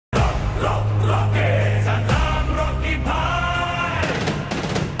ಈ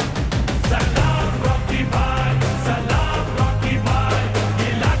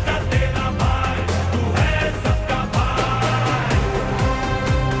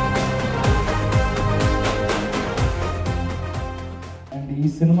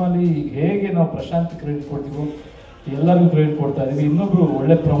ಸಿನಿಮಾಲಿ ಹೇಗೆ ನಾವು ಪ್ರಶಾಂತ್ ಕ್ರೆಡಿಟ್ ಕೊಡ್ತೀವೋ ಎಲ್ಲರಿಗೂ ಕ್ರೆಡಿಟ್ ಕೊಡ್ತಾ ಇದೀವಿ. ಇನ್ನೊಬ್ರು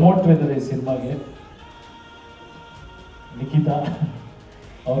ಒಳ್ಳೆ ಪ್ರಮೋಟರ್ ಇದ್ದಾರೆ ಈ ಸಿನಿಮಾಗೆ, ನಿಖಿತಾ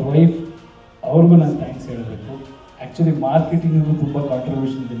ಅವ್ರ ವೈಫ್, ಅವ್ರಿಗೂ ನಾನು ಥ್ಯಾಂಕ್ಸ್ ಹೇಳಬೇಕು. ಆ್ಯಕ್ಚುಲಿ ಮಾರ್ಕೆಟಿಂಗಿಗೂ ತುಂಬ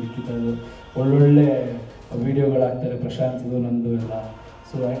ಕಾಂಟ್ರಿಬ್ಯೂಷನ್ ಇದೆ ನಿಖಿತಾದು. ಒಳ್ಳೊಳ್ಳೆ ವೀಡಿಯೋಗಳಾಗ್ತಾರೆ ಪ್ರಶಾಂತ್ದು ನಂದು ಎಲ್ಲ.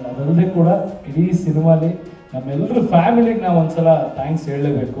 ಸೊ ಆ್ಯಂಡ್ ಅದಲ್ಲದೆ ಕೂಡ ಇಡೀ ಸಿನಿಮಾಲಿ ನಮ್ಮೆಲ್ಲರ ಫ್ಯಾಮಿಲಿಗೆ ನಾವು ಒಂದ್ಸಲ ಥ್ಯಾಂಕ್ಸ್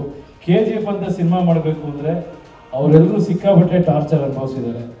ಹೇಳಲೇಬೇಕು. KGF ಅಂತ ಸಿನಿಮಾ ಮಾಡಬೇಕು ಅಂದರೆ ಅವರೆಲ್ಲರೂ ಸಿಕ್ಕಾಪಟ್ಟೆ ಟಾರ್ಚರ್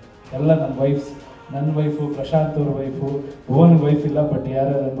ಅನುಭವಿಸಿದ್ದಾರೆ. ಎಲ್ಲ ನನ್ನ ವೈಫು, ಪ್ರಶಾಂತ್ ಅವ್ರ ವೈಫು, ಭುವನ್ ವೈಫ್ ಇಲ್ಲ, ಬಟ್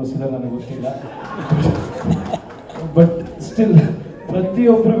ಯಾರ್ಯಾರು ಅನುಭವಿಸಿದ್ದಾರೆ ನನಗೆ ಗೊತ್ತಿಲ್ಲ. ಬಟ್ ಸ್ಟಿಲ್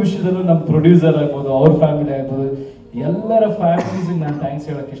ಪ್ರತಿಯೊಬ್ಬರ ವಿಷಯದಲ್ಲೂ ನಮ್ಮ ಪ್ರೊಡ್ಯೂಸರ್ ಆಗ್ಬೋದು, ಅವ್ರ ಫ್ಯಾಮಿಲಿ ಆಗ್ಬೋದು, ಎಲ್ಲರ ಫ್ಯಾಮಿಲೀಸಿಗೆ ನಾನು ಥ್ಯಾಂಕ್ಸ್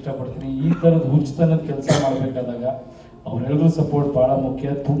ಹೇಳೋಕ್ಕೆ ಇಷ್ಟಪಡ್ತೀನಿ. ಈ ಥರದ ಹುಚ್ಚತನದ ಕೆಲಸ ಮಾಡಬೇಕಾದಾಗ ಅವರೆಲ್ಲರೂ ಸಪೋರ್ಟ್ ಭಾಳ ಮುಖ್ಯ.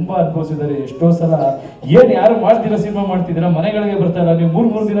 ತುಂಬ ಅನುಭವಿಸಿದ್ದಾರೆ. ಎಷ್ಟೋ ಸಲ ಯಾರು ಮಾಡ್ತೀರಾ ಸಿನಿಮಾ ಮಾಡ್ತಿದ್ದೀರಾ, ಮನೆಗಳಿಗೆ ಬರ್ತಾಯಿಲ್ಲ, ನೀವು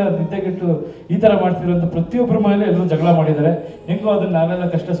ಮೂರು ದಿನ ನಿದ್ದೆಗೆಟ್ಟು ಈ ಥರ ಮಾಡ್ತೀರಾ ಅಂತ ಪ್ರತಿಯೊಬ್ಬರ ಮನೇಲಿ ಎಲ್ಲರೂ ಜಗಳ ಮಾಡಿದ್ದಾರೆ. ಹೆಂಗೋ ಅದನ್ನು ನಾವೆಲ್ಲ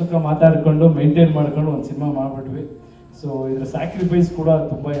ಕಷ್ಟ ಸುಖ ಮಾತಾಡಿಕೊಂಡು ಮೇಂಟೈನ್ ಮಾಡ್ಕೊಂಡು ಒಂದು ಸಿನಿಮಾ ಮಾಡಿಬಿಟ್ವಿ. ಸೊ ಇದರ ಸ್ಯಾಕ್ರಿಫೈಸ್ ಕೂಡ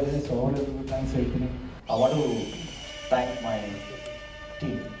ತುಂಬ ಇದೆ. ಸೊ ಅವರೆಲ್ಲರಿಗೂ ಥ್ಯಾಂಕ್ಸ್ ಹೇಳ್ತೀನಿ. I want to thank my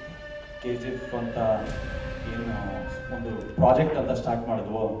team. KGF ಅಂತ ಏನು ಒಂದು ಪ್ರಾಜೆಕ್ಟ್ ಅಂತ ಸ್ಟಾರ್ಟ್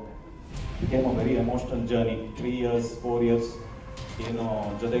ಮಾಡಿದ್ವು, became a very emotional journey. 3 years 4 years ಏನು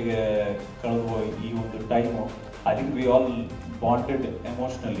ಜೊತೆಗೆ ಕಳೆದ್ವು ಈ ಒಂದು time. I think we all bonded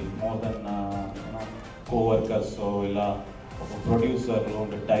emotionally more than ಕೋವರ್ಕರ್ಸು ಇಲ್ಲ ಒಬ್ಬ ಪ್ರೊಡ್ಯೂಸರು,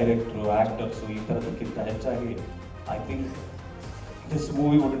 ಒಂದು ಡೈರೆಕ್ಟ್ರು, ಆ್ಯಕ್ಟರ್ಸು, ಈ ಥರದಕ್ಕಿಂತ ಹೆಚ್ಚಾಗಿ I think this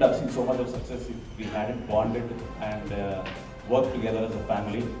movie wouldn't have seen so much of success if we hadn't bonded and worked together as a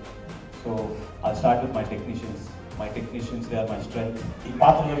family. So I'll start with my technicians. My technicians, they are my strength. ಈ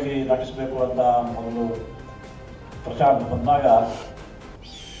ಪಾತ್ರದಲ್ಲಿ ನಟಿಸಬೇಕು ಅಂತ ಮೊದಲು ಪ್ರಶಾಂತ್ ಬಂದಾಗ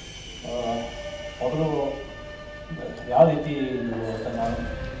ಮೊದಲು ಯಾವ ರೀತಿ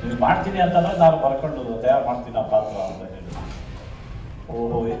ನೀವು ಮಾಡ್ತೀನಿ ಅಂತಂದರೆ ನಾನು ಬರ್ಕೊಂಡು ತಯಾರು ಮಾಡ್ತೀನಿ ಆ ಪಾತ್ರ ಅಂತ ಹೇಳಿ,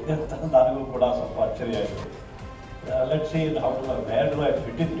 ಓಹೋ ಅಂತ ನನಗೂ ಕೂಡ ಸ್ವಲ್ಪ ಅಚ್ಚರಿ ಆಯಿತು. Let see how where do I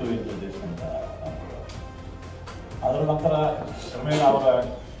fit in to this ಅಂತ. ಅದರ ನಂತರ ಕ್ರಮೇಣ ಅವರ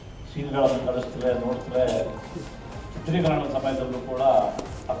ಸೀನ್ಗಳನ್ನು ಕಳಿಸ್ತಾರೆ, ನೋಡ್ತಾರೆ. ಚಿತ್ರೀಕರಣದ ಸಮಯದಲ್ಲೂ ಕೂಡ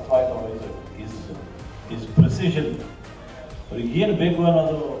ಅರ್ಥವಾಯ್ತು ಹೋಯಿತು ಈಸ್ ಪ್ರೆಸಿಷನ್. ಅವ್ರಿಗೆ ಏನು ಬೇಕು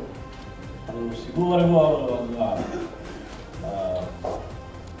ಅನ್ನೋದು ಅದು ಸಿಗುವವರೆಗೂ ಅವರು ಅದನ್ನು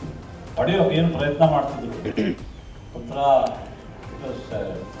ಪಡೆಯೋಕೆ ಏನು ಪ್ರಯತ್ನ ಮಾಡ್ತಿದ್ರು. ಒಂಥರ it was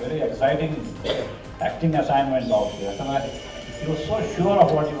very exciting acting assignment also. ಯಾಕಂದರೆ you was so sure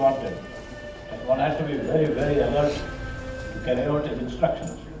of what you wanted. One has to be very very alert to carry out his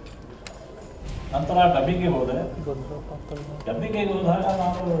instructions. ನಂತರ ಡಬ್ಬಿಂಗ್ಗೆ ಹೋದಾಗ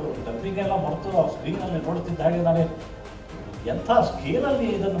ನಾನು ಡಬ್ಬಿಂಗೆಲ್ಲ ಮರೆತು ಆ ಸ್ಕ್ರೀನಲ್ಲಿ ನೋಡ್ತಿದ್ದ ಹಾಗೆ ನಾನು ಎಂಥ ಸ್ಕೇಲಲ್ಲಿ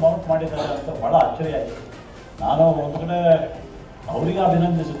ಇದನ್ನು ಮೌಂಟ್ ಮಾಡಿದ್ದಾರೆ ಅಂತ ಭಾಳ ಆಶ್ಚರ್ಯ ಆಯಿತು. ನಾನು ಒಂದು ಕಡೆ ಅವರಿಗೆ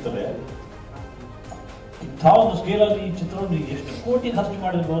ಅಭಿನಂದಿಸುತ್ತದೆ, ಇಂಥ ಒಂದು ಸ್ಕೇಲಲ್ಲಿ ಈ ಚಿತ್ರವನ್ನು ಎಷ್ಟು ಕೋಟಿ ಖರ್ಚು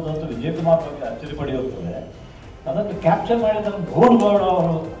ಮಾಡಿರ್ಬೋದು ಅಂತ ವಿಜಯಕುಮಾರ್ ಬಗ್ಗೆ ಅಚ್ಚರಿ ಪಡೆಯುತ್ತದೆ. ಅದನ್ನು ಕ್ಯಾಪ್ಚರ್ ಮಾಡಿದ್ದನ್ನು ಭುವನ್ ಗೌಡ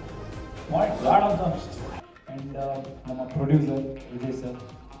ಅವರು ಮಾಡಿ ಗಾಡ್ ಅಂತ ಅನಿಸ್ತು. ಆ್ಯಂಡ್ ನಮ್ಮ producer Vijay sir,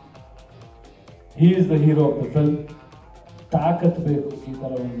 he is the hero of the film. ತಾಕತ್ ಬೇಕು ಈ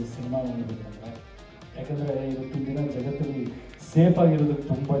ಥರ ಒಂದು ಸಿನಿಮಾ ಮಾಡಬೇಕಂದ್ರೆ. ಯಾಕಂದರೆ ಇವತ್ತಿನ ದಿನ ಜಗತ್ತಲ್ಲಿ ಸೇಫಾಗಿರೋದಕ್ಕೆ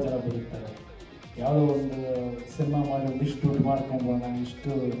ತುಂಬ ಜನ ಬದುಕ್ತಾರೆ. ಯಾವುದೋ ಒಂದು ಸಿನಿಮಾ ಮಾಡಿ ಒಂದಿಷ್ಟು ದುಡ್ಡು ಮಾಡ್ಕೊಂಬೋಣ,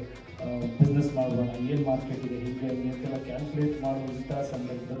 ಇಷ್ಟು ಬಿಸ್ನೆಸ್ ಮಾಡೋಣ, ಏನು ಮಾರ್ಕೆಟ್ ಇದೆ ಹೀಗೆ ಅಂತೆಲ್ಲ ಕ್ಯಾಲ್ಕುಲೇಟ್ ಮಾಡುವಂಥ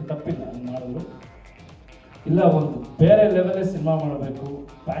ಸಂದರ್ಭದಲ್ಲಿ ತಪ್ಪಿಲ್ಲ ಹಂಗೆ ಮಾಡಿದ್ರು. ಇಲ್ಲ, ಒಂದು ಬೇರೆ ಲೆವೆಲೇ ಸಿನಿಮಾ ಮಾಡಬೇಕು,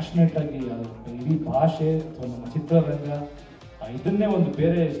 ಪ್ಯಾಷನೇಟಾಗಿ ಇಡೀ ಭಾಷೆ ಅಥವಾ ನಮ್ಮ ಚಿತ್ರರಂಗ ಇದನ್ನೇ ಒಂದು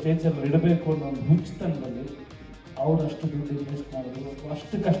ಬೇರೆ ಸ್ಟೇಜಲ್ಲಿ ಇಡಬೇಕು ಅನ್ನೋ ಒಂದು ಹುಚ್ಚತನದಲ್ಲಿ ಅವರು ಅಷ್ಟು ದುಡ್ಡು ಇನ್ವೆಸ್ಟ್ ಮಾಡಿದ್ರು.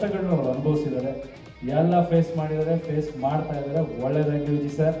 ಅಷ್ಟು ಕಷ್ಟಗಳನ್ನ ಅವ್ರು ಅನುಭವಿಸಿದ್ದಾರೆ, ಎಲ್ಲ ಫೇಸ್ ಮಾಡಿದ್ದಾರೆ, ಫೇಸ್ ಮಾಡ್ತಾ ಇದ್ದಾರೆ. ಒಳ್ಳೆಯದಾಗಿ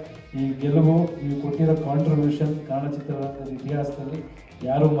ವಿಜಯ್ ಸರ್, ಈ ಗೆಲುವು ನೀವು ಕೊಟ್ಟಿರೋ ಕಾಂಟ್ರಿಬ್ಯೂಷನ್ ಕನ್ನಡ ಚಿತ್ರರಂಗದ ಇತಿಹಾಸದಲ್ಲಿ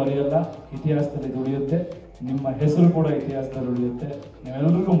ಯಾರೂ ಮರೆಯಲ್ಲ, ಇತಿಹಾಸದಲ್ಲಿ ಇದು ಉಳಿಯುತ್ತೆ. ನಿಮ್ಮ ಹೆಸರು ಕೂಡ ಇತಿಹಾಸದಲ್ಲಿ ಉಳಿಯುತ್ತೆ.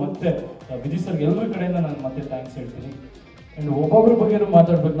 ನೀವೆಲ್ಲರಿಗೂ ಮತ್ತೆ ವಿಜಯ್ ಸರ್ಗೆ ಎಲ್ಲರ ಕಡೆಯಿಂದ ನಾನು ಮತ್ತೆ ಥ್ಯಾಂಕ್ಸ್ ಹೇಳ್ತೀನಿ. ಆ್ಯಂಡ್ ಒಬ್ಬೊಬ್ಬರ ಬಗ್ಗೆನೂ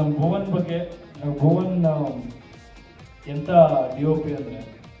ಮಾತಾಡ್ಬೇಕು. ನಮ್ಮ ಭುವನ್ ಬಗ್ಗೆ, ಭುವನ್ ಎಂಥ DOP ಅಂದರೆ,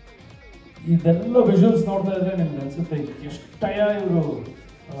 ಇದೆಲ್ಲ ವಿಜುವಲ್ಸ್ ನೋಡ್ತಾ ಇದ್ರೆ ನಿಮ್ಗೆ ಅನಿಸುತ್ತೆ ಎಷ್ಟಯ ಇವರು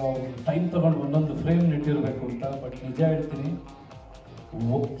ಟೈಮ್ ತೊಗೊಂಡು ಒಂದೊಂದು ಫ್ರೇಮ್ ಇಟ್ಟಿರಬೇಕು ಅಂತ. ಬಟ್ ನಿಜ ಹೇಳ್ತೀನಿ,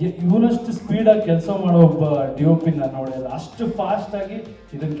 ಇವನಷ್ಟು ಸ್ಪೀಡಾಗಿ ಕೆಲಸ ಮಾಡೋ ಒಬ್ಬ DOP ನಾನು ನೋಡಿಲ್ಲ. ಅಷ್ಟು ಫಾಸ್ಟಾಗಿ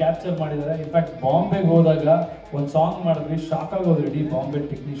ಇದನ್ನು ಕ್ಯಾಪ್ಚರ್ ಮಾಡಿದ್ದಾರೆ. ಇನ್ಫ್ಯಾಕ್ಟ್ ಬಾಂಬೆಗೆ ಹೋದಾಗ ಒಂದು ಸಾಂಗ್ ಮಾಡಿದ್ವಿ, ಶಾಕ್ ಆಗೋದು ಇಡೀ ಬಾಂಬೆ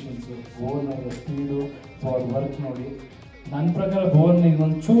ಟೆಕ್ನಿಷಿಯನ್ಸು. ಭುವನ್ ಅವರ ಸ್ಪೀಡು ಅಥವಾ ಅವ್ರ ವರ್ಕ್ ನೋಡಿ. ನನ್ನ ಪ್ರಕಾರ ಭುವನ್ ಈಗ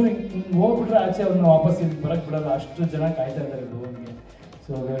ಒಂದು ಚೂರು ಹಿಂಗೆ ಹೋಗ್ಬಿಟ್ರೆ ಆಚೆ ಅವ್ರನ್ನ ವಾಪಸ್ ಇಲ್ಲಿ ಬರೋಕ್ಕೆ ಬಿಡೋಲ್ಲ, ಅಷ್ಟು ಜನ ಕಾಯ್ತಾ ಇದ್ದಾರೆ ಭುವನ್ಗೆ.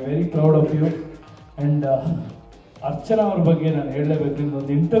 So we are very proud of you. And Archana ಅವ್ರ ಬಗ್ಗೆ ನಾನು ಹೇಳಲೇಬೇಕು.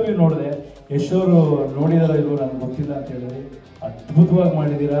 ನಿಮ್ಮೊಂದು ಇಂಟರ್ವ್ಯೂ ನೋಡಿದೆ, ಯಶೋರು ನೋಡಿದಾರೋ ಇಲ್ವೋ ನನಗೆ ಗೊತ್ತಿಲ್ಲ ಅಂತ ಹೇಳಿದ್ರಿ. ಅದ್ಭುತವಾಗಿ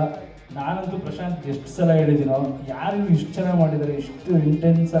ಮಾಡಿದ್ದೀರಾ. ನಾನಂತೂ ಪ್ರಶಾಂತ್ ಎಷ್ಟು ಸಲ ಹೇಳಿದ್ದೀನೋ, ಯಾರು ಇಷ್ಟು ಚೆನ್ನಾಗಿ ಮಾಡಿದ್ದಾರೆ, ಇಷ್ಟು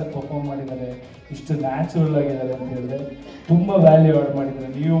ಇಂಟೆನ್ಸ್ ಆಗಿ ಪರ್ಫಾರ್ಮ್ ಮಾಡಿದ್ದಾರೆ, ಇಷ್ಟು ನ್ಯಾಚುರಲ್ ಆಗಿದ್ದಾರೆ ಅಂತ ಹೇಳಿದ್ರೆ ತುಂಬ ವ್ಯಾಲ್ಯೂ ಆಡ್ ಮಾಡಿದ್ದಾರೆ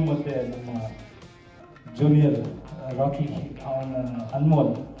ನೀವು ಮತ್ತು ನಮ್ಮ ಜೂನಿಯರ್ ರಾಕಿ ಅವನ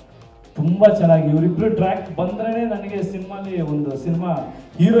ಅನ್ಮೋಲ್. ತುಂಬ ಚೆನ್ನಾಗಿ ಇವರಿಬ್ಬರು ಟ್ರ್ಯಾಕ್ ಬಂದ್ರೇ ನನಗೆ ಸಿನಿಮಾಲಿ ಒಂದು ಸಿನಿಮಾ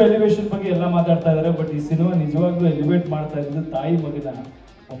ಹೀರೋ ಎಲಿವೇಶನ್ ಬಗ್ಗೆ ಎಲ್ಲ ಮಾತಾಡ್ತಾ ಇದ್ದಾರೆ, ಬಟ್ ಈ ಸಿನಿಮಾ ನಿಜವಾಗ್ಲೂ ಎಲಿವೇಟ್ ಮಾಡ್ತಾ ಇದ್ದು ತಾಯಿ ಮಗನ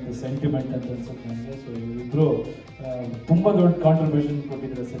ಒಂದು ಸೆಂಟಿಮೆಂಟ್ ಅಂತ ಅನ್ಸುತ್ತೆ ನನಗೆ. ಸೊ ಇವರಿಬ್ಬರು ತುಂಬ ದೊಡ್ಡ ಕಾಂಟ್ರಿಬ್ಯೂಷನ್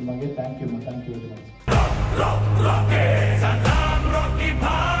ಕೊಟ್ಟಿದ್ದಾರೆ ಸಿನಿಮಾಗೆ. Thank you very much.